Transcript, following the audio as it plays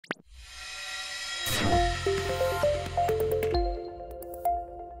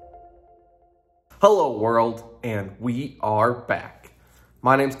Hello world, and we are back.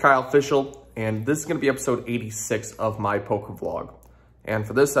 My name's Kyle Fischl, and this is going to be episode 86 of my poker vlog. And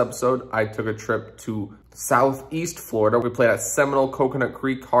for this episode, I took a trip to Southeast Florida. We played at Seminole, Coconut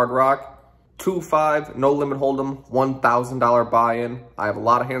Creek, Hard Rock. 2-5, no limit hold'em, $1,000 buy-in. I have a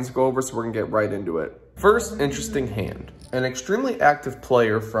lot of hands to go over, so we're going to get right into it. First interesting hand. An extremely active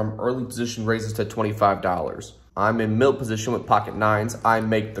player from early position raises to $25. I'm in middle position with pocket nines. I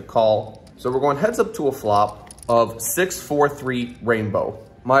make the call. So we're going heads up to a flop of 6-4-3 rainbow.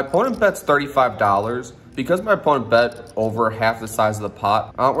 My opponent bets $35. Because my opponent bet over half the size of the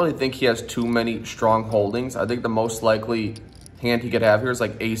pot, I don't really think he has too many strong holdings. I think the most likely hand he could have here is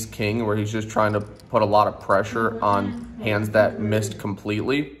like ace king, where he's just trying to put a lot of pressure on hands that missed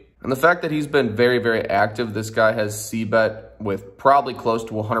completely. And the fact that he's been very, very active, this guy has c-bet with probably close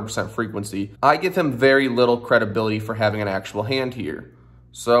to 100% frequency. I give him very little credibility for having an actual hand here.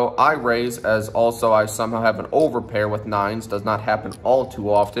 So I raise, as also I somehow have an overpair with nines. Does not happen all too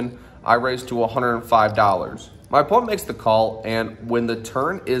often. I raise to $105. My opponent makes the call, and when the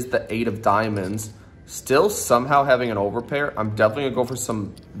turn is the 8 of diamonds, still somehow having an overpair, I'm definitely gonna go for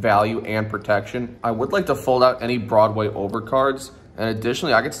some value and protection. I would like to fold out any Broadway overcards, and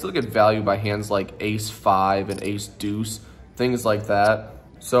additionally, I could still get value by hands like ace 5 and ace deuce, things like that.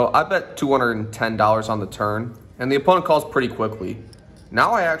 So I bet $210 on the turn, and the opponent calls pretty quickly.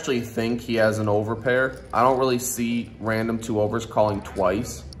 Now I actually think he has an overpair. I don't really see random 2-overs calling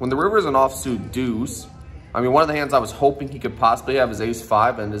twice. When the river is an offsuit deuce, I mean, one of the hands I was hoping he could possibly have is ace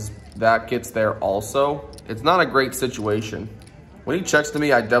 5, and that gets there also. It's not a great situation. When he checks to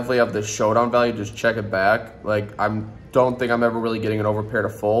me, I definitely have the showdown value, just check it back. Like, I don't think I'm ever really getting an overpair to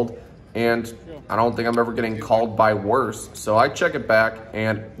fold, and I don't think I'm ever getting called by worse. So I check it back,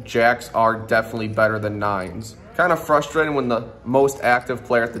 and jacks are definitely better than nines. Kind of frustrating when the most active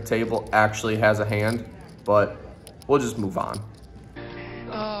player at the table actually has a hand, but we'll just move on.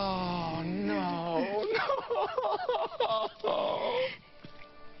 Oh, no.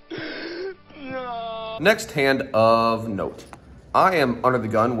 No. Next hand of note. I am under the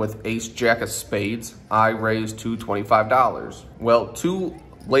gun with ace jack of spades. I raise to $25. Well, two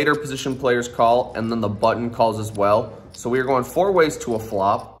later position players call, and then the button calls as well. So we are going 4 ways to a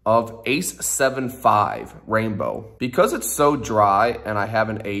flop of ace 7-5 rainbow. Because it's so dry and I have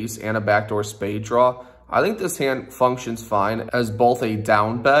an ace and a backdoor spade draw, I think this hand functions fine as both a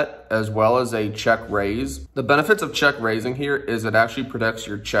down bet as well as a check raise. The benefits of check raising here is it actually protects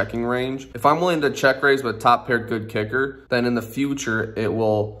your checking range. If I'm willing to check raise with top pair good kicker, then in the future it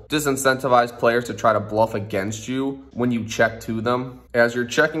will disincentivize players to try to bluff against you when you check to them. As your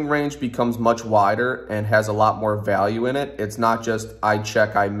checking range becomes much wider and has a lot more value in it, it's not just I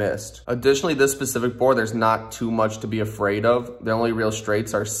check, I missed. Additionally, this specific board, there's not too much to be afraid of. The only real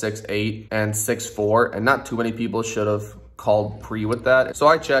straights are 6-8 and 6-4, and not too many people should have called pre with that. So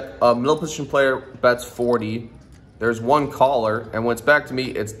I check, a middle position player bets 40. There's one caller, and when it's back to me,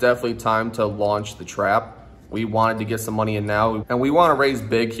 it's definitely time to launch the trap. We wanted to get some money in now, and we want to raise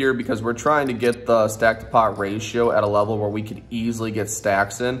big here because we're trying to get the stack to pot ratio at a level where we could easily get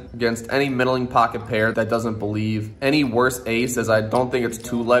stacks in against any middling pocket pair that doesn't believe. Any worse ace, as I don't think it's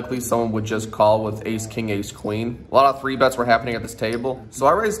too likely someone would just call with ace king, ace queen. A lot of 3-bets were happening at this table. So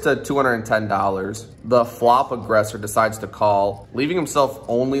I raised to $210. The flop aggressor decides to call, leaving himself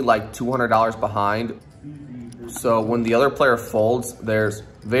only like $200 behind. So when the other player folds, there's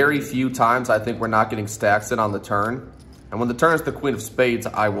very few times I think we're not getting stacks in on the turn. And when the turn is the queen of spades,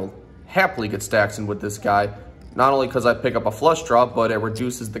 I will happily get stacks in with this guy. Not only because I pick up a flush draw, but it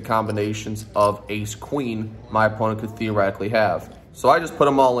reduces the combinations of ace queen my opponent could theoretically have. So I just put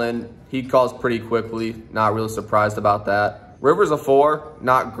them all in. He calls pretty quickly. Not really surprised about that. River's a 4.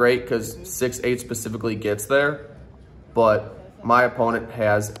 Not great because 6-8 specifically gets there. But my opponent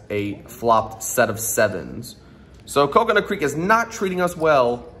has a flopped set of 7s. So Coconut Creek is not treating us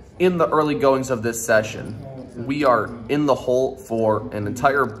well in the early goings of this session. We are in the hole for an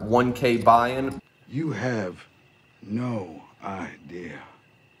entire 1K buy-in. You have no idea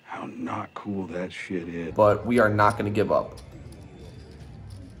how not cool that shit is. But we are not going to give up.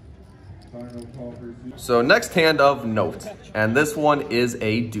 So next hand of note, and this one is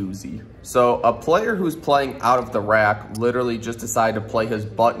a doozy. So a player who's playing out of the rack literally just decided to play his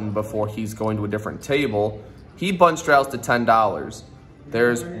button before he's going to a different table. He bunch straddles to $10.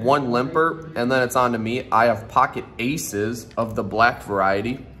 There's one limper, and then it's on to me. I have pocket aces of the black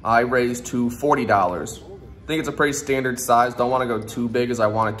variety. I raise to $40. I think it's a pretty standard size. Don't want to go too big as I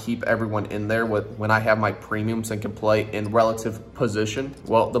want to keep everyone in there when I have my premiums and can play in relative position.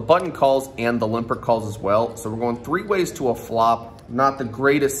 Well, the button calls and the limper calls as well. So we're going 3 ways to a flop Not the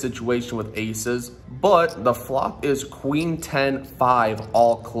greatest situation with aces, but the flop is queen 10 5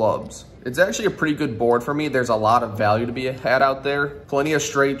 all clubs. It's actually a pretty good board for me. There's a lot of value to be had out there. Plenty of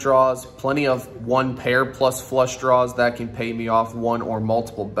straight draws, plenty of one pair plus flush draws that can pay me off one or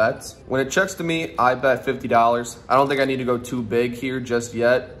multiple bets. When it checks to me, I bet $50. I don't think I need to go too big here just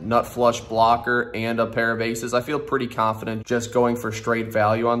yet. Nut flush blocker and a pair of aces. I feel pretty confident just going for straight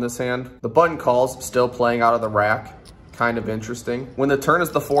value on this hand. The button calls, still playing out of the rack. Kind of interesting. When the turn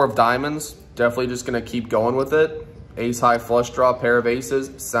is the 4 of diamonds, definitely just gonna keep going with it. Ace high flush draw, pair of aces,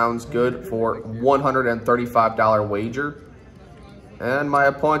 sounds good for $135 wager. And my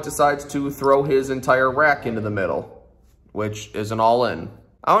opponent decides to throw his entire rack into the middle, which is an all-in.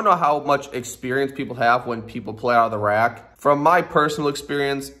 I don't know how much experience people have when people play out of the rack. From my personal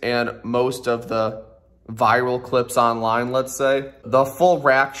experience and most of the viral clips online, let's say, the full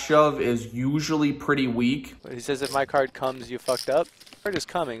rack shove is usually pretty weak. He says if my card comes, you fucked up. Card is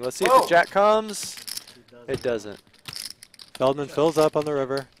coming. Let's see if the jack comes. It doesn't. Feldman fills up on the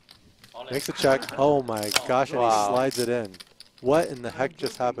river, makes a check. Oh my gosh, and he slides it in. What in the heck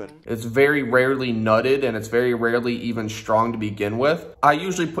just happened? It's very rarely nutted, and it's very rarely even strong to begin with. I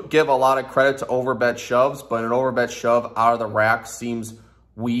usually give a lot of credit to overbet shoves, but an overbet shove out of the rack seems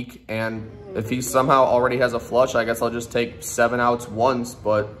weak, and if he somehow already has a flush, I guess I'll just take 7 outs once,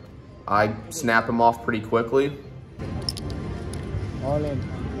 but I snap him off pretty quickly. All in.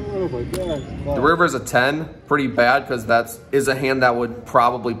 Oh my God. The river's a 10, pretty bad because that is a hand that would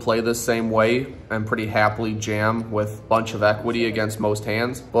probably play the same way and pretty happily jam with a bunch of equity against most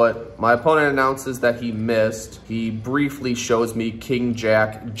hands. But my opponent announces that he missed. He briefly shows me king,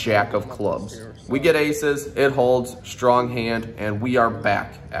 jack, jack of clubs. We get aces, it holds, strong hand, and we are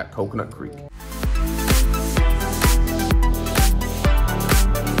back at Coconut Creek.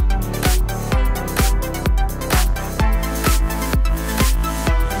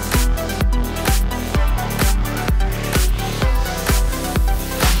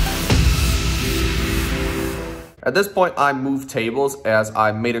 At this point, I moved tables as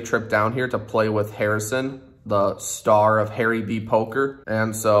I made a trip down here to play with Harrison, the star of Harry B Poker.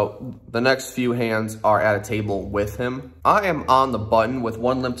 And so the next few hands are at a table with him. I am on the button with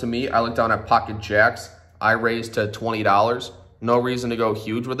one limp to me. I look down at pocket jacks. I raise to $20. No reason to go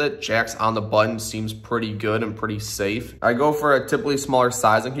huge with it. Jacks on the button seems pretty good and pretty safe. I go for a typically smaller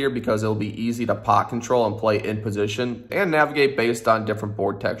sizing here because it'll be easy to pot control and play in position and navigate based on different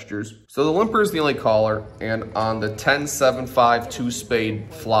board textures. So the limper is the only caller, and on the 10-7-5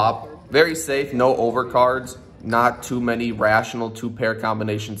 2-spade flop, very safe, no overcards. Not too many rational 2-pair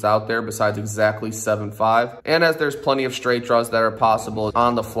combinations out there besides exactly 7-5. And as there's plenty of straight draws that are possible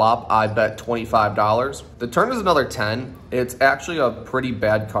on the flop, I bet $25. The turn is another 10. It's actually a pretty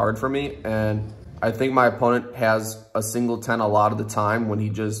bad card for me, and I think my opponent has a single 10 a lot of the time when he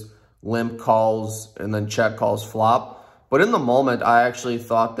just limp calls and then check calls flop. But in the moment, I actually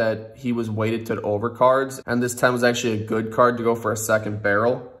thought that he was weighted to overcards, and this 10 was actually a good card to go for a second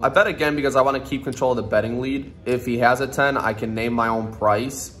barrel. I bet again because I want to keep control of the betting lead. If he has a 10, I can name my own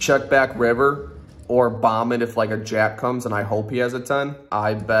price, check back river, or bomb it if like a jack comes and I hope he has a 10.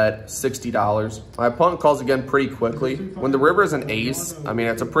 I bet $60. My opponent calls again pretty quickly. When the river is an ace, I mean,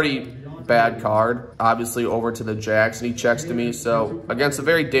 it's a pretty bad card, obviously over to the jacks, and he checks to me. So against a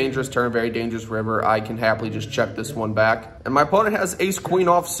very dangerous turn, very dangerous river, I can happily just check this one back. And my opponent has ace queen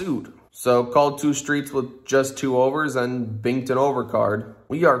off suit. So called 2 streets with just 2 overs and binked an overcard.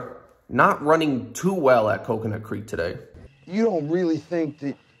 We are not running too well at Coconut Creek today. You don't really think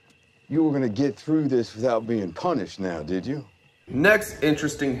that you were going to get through this without being punished now, did you? Next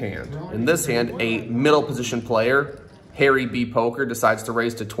interesting hand. In this hand, a middle position player, Harry B Poker, decides to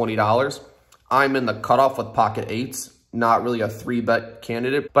raise to $20. I'm in the cutoff with pocket 8s. Not really a 3-bet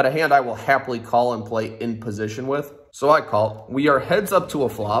candidate, but a hand I will happily call and play in position with. So I call. We are heads up to a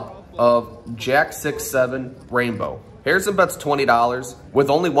flop of Jack 6-7 Rainbow. Harrison bets $20. With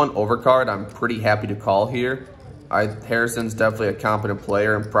only one overcard, I'm pretty happy to call here. Harrison's definitely a competent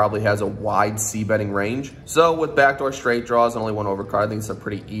player and probably has a wide c-betting range. So with backdoor straight draws and only one overcard, I think it's a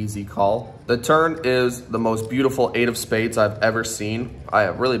pretty easy call. The turn is the most beautiful 8 of spades I've ever seen. I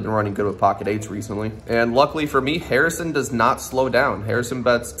have really been running good with pocket 8s recently. And luckily for me, Harrison does not slow down. Harrison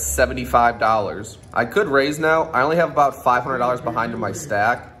bets $75. I could raise now. I only have about $500 behind in my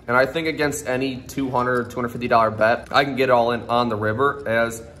stack. And I think against any $200 or $250 bet, I can get it all in on the river.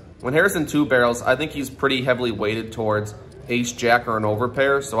 As when Harrison 2 barrels, I think he's pretty heavily weighted towards ace jack or an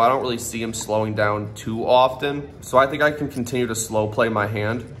overpair, so I don't really see him slowing down too often. So I think I can continue to slow play my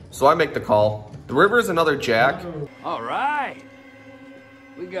hand. So I make the call. The river is another jack. All right.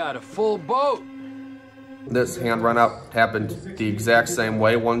 We got a full boat. This hand run out happened the exact same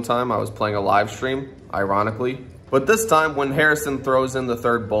way one time. I was playing a live stream, ironically. But this time when Harrison throws in the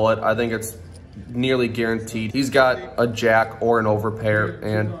third bullet, I think it's nearly guaranteed he's got a jack or an overpair.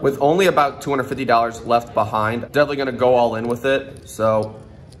 And with only about $250 left behind, definitely gonna go all in with it. So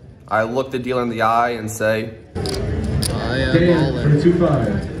I look the dealer in the eye and say, I am all in. For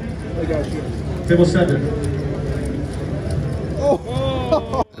 2-5. Table 7.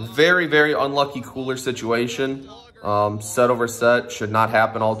 very, very unlucky cooler situation. Set over set should not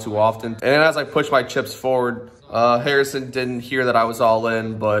happen all too often. And as I push my chips forward, Harrison didn't hear that I was all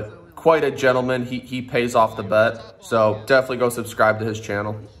in, but quite a gentleman. He pays off the bet. So definitely go subscribe to his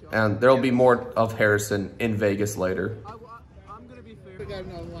channel. And there'll be more of Harrison in Vegas later. I'm gonna be fair. I got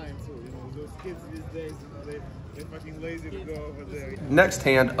it online too. You know, those kids these days, you know, they're fucking lazy to go over there. Next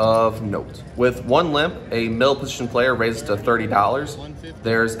hand of note. With one limp, a middle position player raises to $30.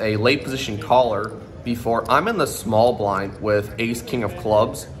 There's a late position caller before I'm in the small blind with ace king of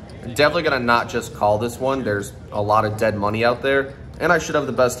clubs. Definitely gonna not just call this one. There's a lot of dead money out there, and I should have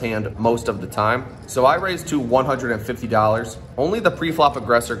the best hand most of the time. So I raised to $150. Only the pre-flop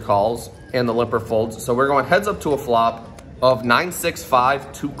aggressor calls and the limper folds. So we're going heads up to a flop of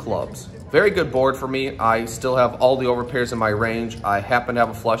 9-6-5, 2 clubs. Very good board for me. I still have all the overpairs in my range. I happen to have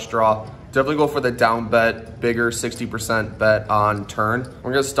a flush draw. Definitely go for the down bet, bigger 60% bet on turn.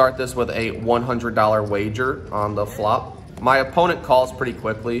 We're gonna start this with a $100 wager on the flop. My opponent calls pretty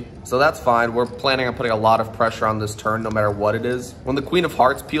quickly, so that's fine. We're planning on putting a lot of pressure on this turn no matter what it is. When the Queen of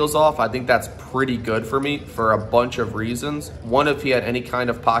Hearts peels off, I think that's pretty good for me for a bunch of reasons. One, if he had any kind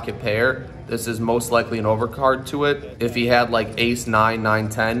of pocket pair, this is most likely an overcard to it. If he had like ace 9, 9,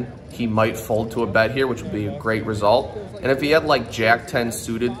 10, he might fold to a bet here, which would be a great result. And if he had like jack 10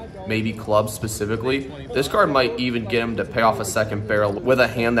 suited, maybe clubs specifically, this card might even get him to pay off a second barrel with a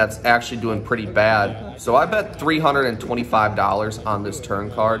hand that's actually doing pretty bad. So I bet $325 on this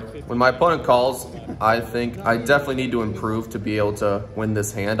turn card. When my opponent calls, I think I definitely need to improve to be able to win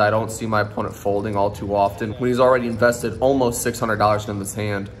this hand. I don't see my opponent folding all too often when he's already invested almost $600 in this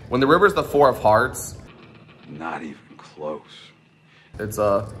hand. When the river's the 4 of hearts, Not even close. it's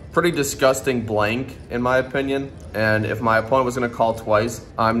a pretty disgusting blank, in my opinion. And if my opponent was gonna call twice,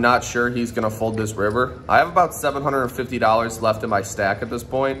 I'm not sure he's gonna fold this river. I have about $750 left in my stack at this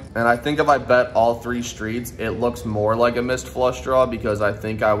point. And I think if I bet all 3 streets, it looks more like a missed flush draw because I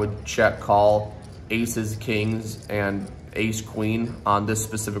think I would check call aces, kings, and ace queen on this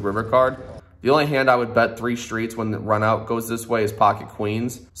specific river card. The only hand I would bet 3 streets when the run out goes this way is pocket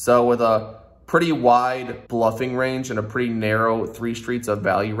queens. So with a pretty wide bluffing range and a pretty narrow 3 streets of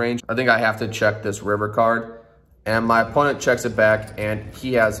value range, I think I have to check this river card. And my opponent checks it back and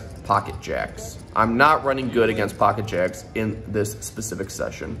he has pocket jacks. I'm not running good against pocket jacks in this specific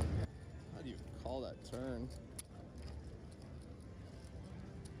session. How do you call that turn?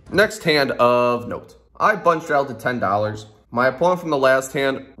 Next hand of note. I bunched out to $10. My opponent from the last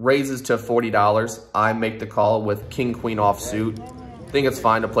hand raises to $40. I make the call with king queen offsuit. I think it's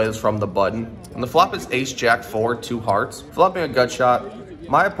fine to play this from the button. And the flop is ace jack 4, 2 hearts. Flopping a gut shot.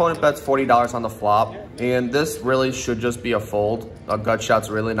 My opponent bets $40 on the flop, and this really should just be a fold. A gut shot's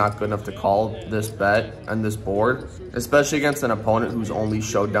really not good enough to call this bet and this board, especially against an opponent who's only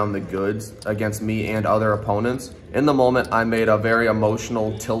showed down the goods against me and other opponents. In the moment, I made a very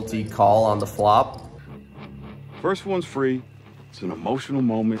emotional, tilty call on the flop. First one's free. It's an emotional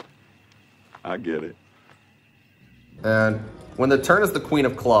moment. I get it. And when the turn is the queen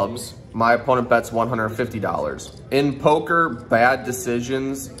of clubs, my opponent bets $150. In poker, bad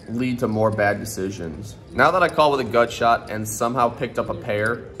decisions lead to more bad decisions. Now that I call with a gut shot and somehow picked up a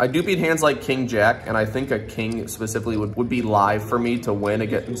pair, I do beat hands like king jack, and I think a king specifically would be live for me to win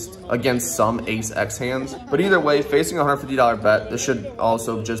against some ace x hands. But either way, facing a $150 bet, this should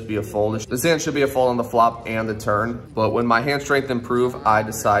also just be a fold. This hand should be a fold on the flop and the turn. But when my hand strength improves, I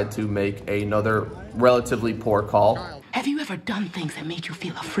decide to make another relatively poor call. Have you ever done things that made you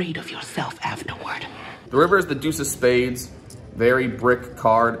feel afraid of yourself afterward? The river is the deuce of spades, very brick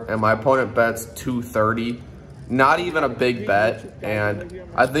card, and my opponent bets $230. Not even a big bet, and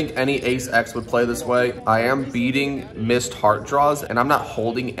I think any ace X would play this way. I am beating missed heart draws, and I'm not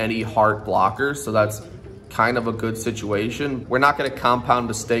holding any heart blockers, so that's kind of a good situation. We're not gonna compound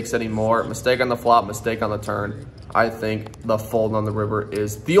mistakes anymore. Mistake on the flop, mistake on the turn. I think the fold on the river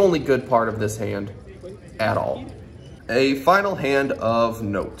is the only good part of this hand at all. A final hand of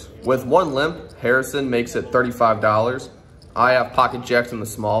note. With one limp, Harrison makes it $35. I have pocket jacks in the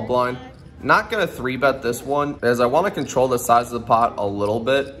small blind. Not gonna 3-bet this one, as I wanna control the size of the pot a little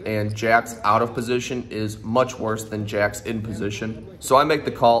bit, and jacks out of position is much worse than jacks in position. So I make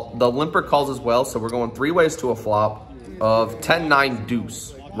the call. The limper calls as well, so we're going 3 ways to a flop of 10-9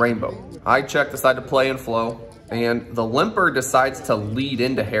 deuce, rainbow. I check, decide to play and flow, and the limper decides to lead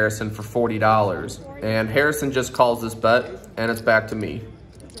into Harrison for $40. And Harrison just calls this bet, and it's back to me.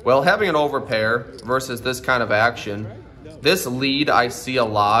 Well, having an overpair versus this kind of action, this lead I see a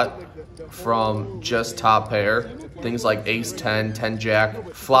lot from just top pair. Things like ace 10, 10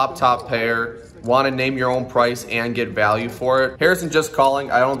 jack, flop top pair, want to name your own price and get value for it. Harrison just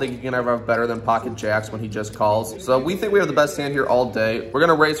calling. I don't think you can ever have better than pocket jacks when he just calls. So we think we have the best hand here all day. We're going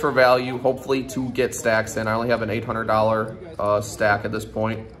to raise for value, hopefully to get stacks in. I only have an $800 stack at this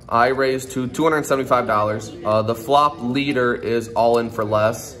point. I raised to $275. The flop leader is all in for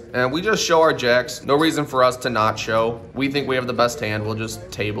less. And we just show our jacks. No reason for us to not show. We think we have the best hand. We'll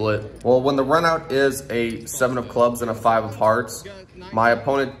just table it. Well, when the run out is a 7 of clubs and a 5 of hearts, my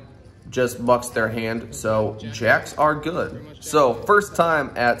opponent just mucks their hand, so jacks are good. So first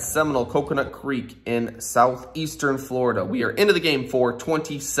time at Seminole Coconut Creek in southeastern Florida. We are into the game for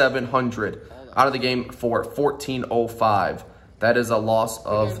 2,700, out of the game for 1,405. That is a loss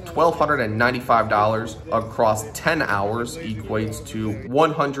of $1,295 across 10 hours, equates to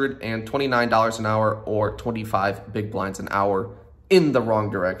 $129 an hour or 25 big blinds an hour in the wrong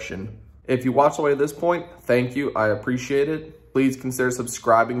direction. If you watched all the way to this point, thank you, I appreciate it. Please consider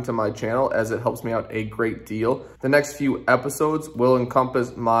subscribing to my channel as it helps me out a great deal. The next few episodes will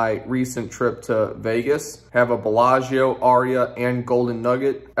encompass my recent trip to Vegas, have a Bellagio, Aria, and Golden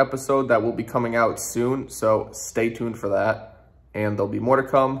Nugget episode that will be coming out soon, so stay tuned for that. And there'll be more to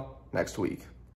come next week.